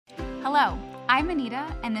Hello, I'm Anita,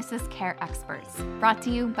 and this is Care Experts, brought to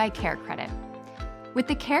you by Care Credit. With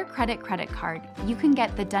the Care Credit credit card, you can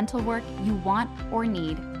get the dental work you want or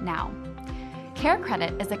need now. Care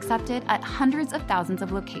Credit is accepted at hundreds of thousands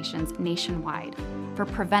of locations nationwide for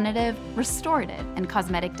preventative, restorative, and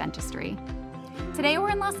cosmetic dentistry. Today we're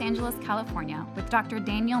in Los Angeles, California with Dr.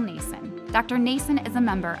 Daniel Naysan. Dr. Naysan is a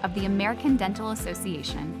member of the American Dental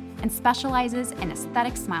Association and specializes in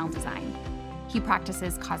aesthetic smile design. He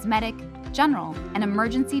practices cosmetic, general, and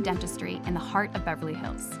emergency dentistry in the heart of Beverly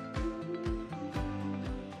Hills.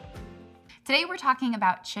 Today we're talking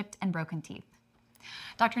about chipped and broken teeth.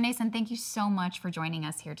 Dr. Naysan, thank you so much for joining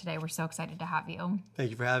us here today. We're so excited to have you.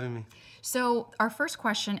 Thank you for having me. So our first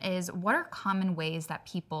question is, what are common ways that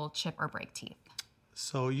people chip or break teeth?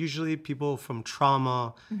 So usually people from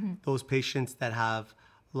trauma, those patients that have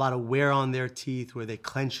a lot of wear on their teeth, where they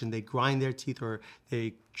clench and they grind their teeth, or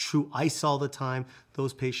they chew ice all the time,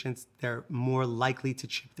 those patients, they're more likely to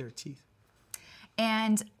chip their teeth.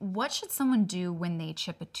 And what should someone do when they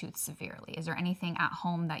chip a tooth severely? Is there anything at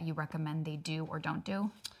home that you recommend they do or don't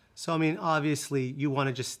do? So, obviously you want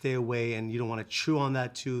to just stay away and you don't want to chew on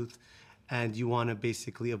that tooth, and you want to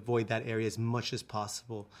basically avoid that area as much as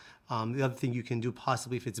possible. The other thing you can do,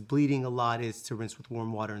 possibly if it's bleeding a lot, is to rinse with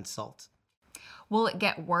warm water and salt. Will it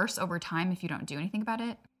get worse over time if you don't do anything about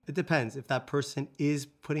it? It depends. If that person is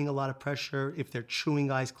putting a lot of pressure, if they're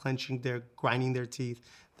chewing ice, clenching, they're grinding their teeth,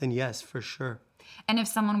 then yes, for sure. And if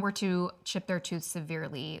someone were to chip their tooth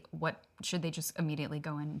severely, what should they just immediately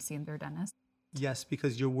go in and see their dentist? Yes,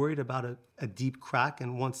 because you're worried about a deep crack,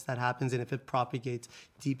 and once that happens, and if it propagates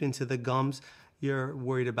deep into the gums, you're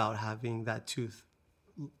worried about having that tooth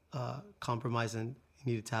compromised and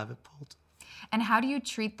you needed to have it pulled. And how do you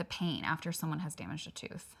treat the pain after someone has damaged a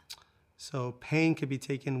tooth? So pain could be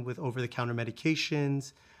taken with over-the-counter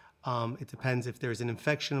medications. It depends if there's an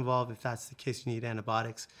infection involved. If that's the case, you need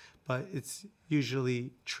antibiotics, but it's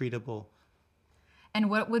usually treatable. And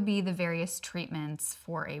what would be the various treatments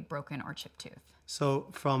for a broken or chipped tooth? So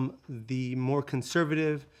from the more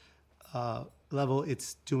conservative level,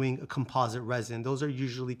 it's doing a composite resin. Those are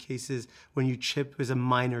usually cases when you chip is a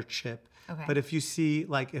minor chip. Okay. But if you see,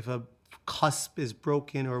 like if a cusp is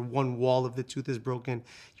broken or one wall of the tooth is broken,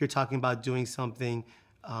 you're talking about doing something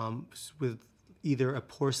with either a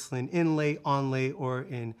porcelain inlay, onlay, or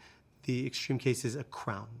in the extreme cases, a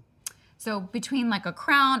crown. So between like a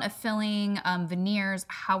crown, a filling, veneers,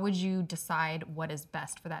 how would you decide what is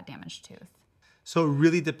best for that damaged tooth? So it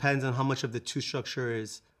really depends on how much of the tooth structure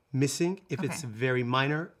is missing. If it's very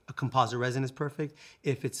minor, a composite resin is perfect.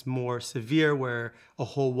 If it's more severe, where a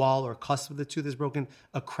whole wall or cusp of the tooth is broken,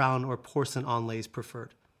 a crown or porcelain onlay is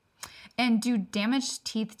preferred. And do damaged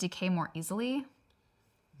teeth decay more easily?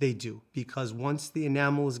 They do, because once the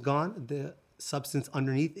enamel is gone, the substance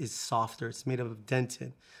underneath is softer. It's made of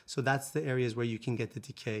dentin. So that's the areas where you can get the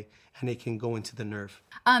decay, and it can go into the nerve.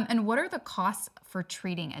 And what are the costs for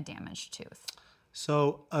treating a damaged tooth?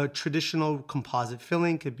 So a traditional composite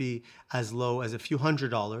filling could be as low as a few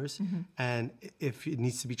 $100s. And if it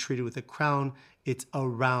needs to be treated with a crown, it's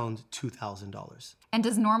around $2,000. And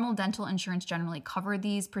does normal dental insurance generally cover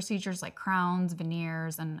these procedures like crowns,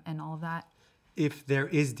 veneers, and all of that? If there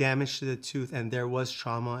is damage to the tooth and there was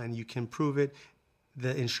trauma and you can prove it,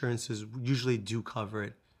 the insurances usually do cover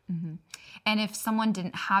it. And if someone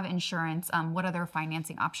didn't have insurance, what other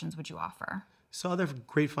financing options would you offer? So other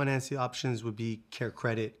great financing options would be Care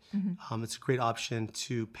Credit. It's a great option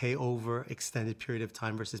to pay over extended period of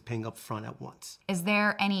time versus paying up front at once. Is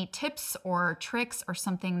there any tips or tricks or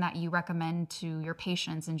something that you recommend to your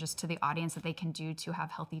patients and just to the audience that they can do to have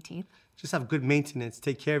healthy teeth? Just have good maintenance,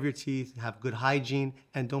 take care of your teeth, have good hygiene,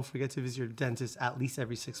 and don't forget to visit your dentist at least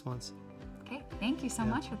every 6 months. Okay, thank you so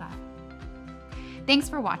much for that. Thanks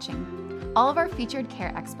for watching. All of our featured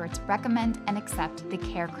care experts recommend and accept the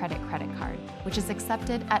Care Credit credit card, which is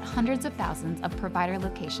accepted at hundreds of thousands of provider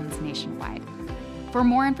locations nationwide. For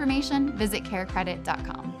more information, visit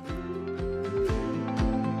carecredit.com.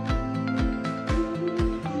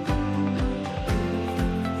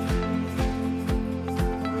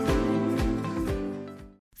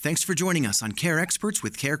 Thanks for joining us on Care Experts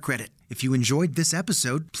with Care Credit. If you enjoyed this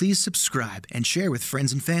episode, please subscribe and share with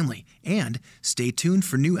friends and family. And stay tuned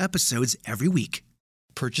for new episodes every week.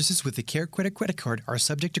 Purchases with the Care Credit credit card are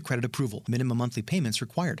subject to credit approval. Minimum monthly payments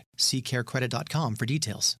required. See carecredit.com for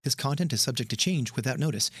details. This content is subject to change without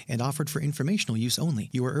notice and offered for informational use only.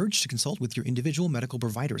 You are urged to consult with your individual medical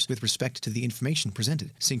providers with respect to the information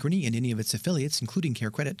presented. Synchrony and any of its affiliates, including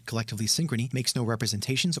Care Credit, collectively Synchrony, makes no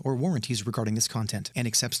representations or warranties regarding this content and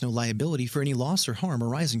accepts no liability for any loss or harm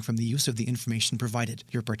arising from the use of the information provided.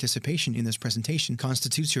 Your participation in this presentation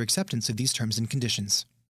constitutes your acceptance of these terms and conditions.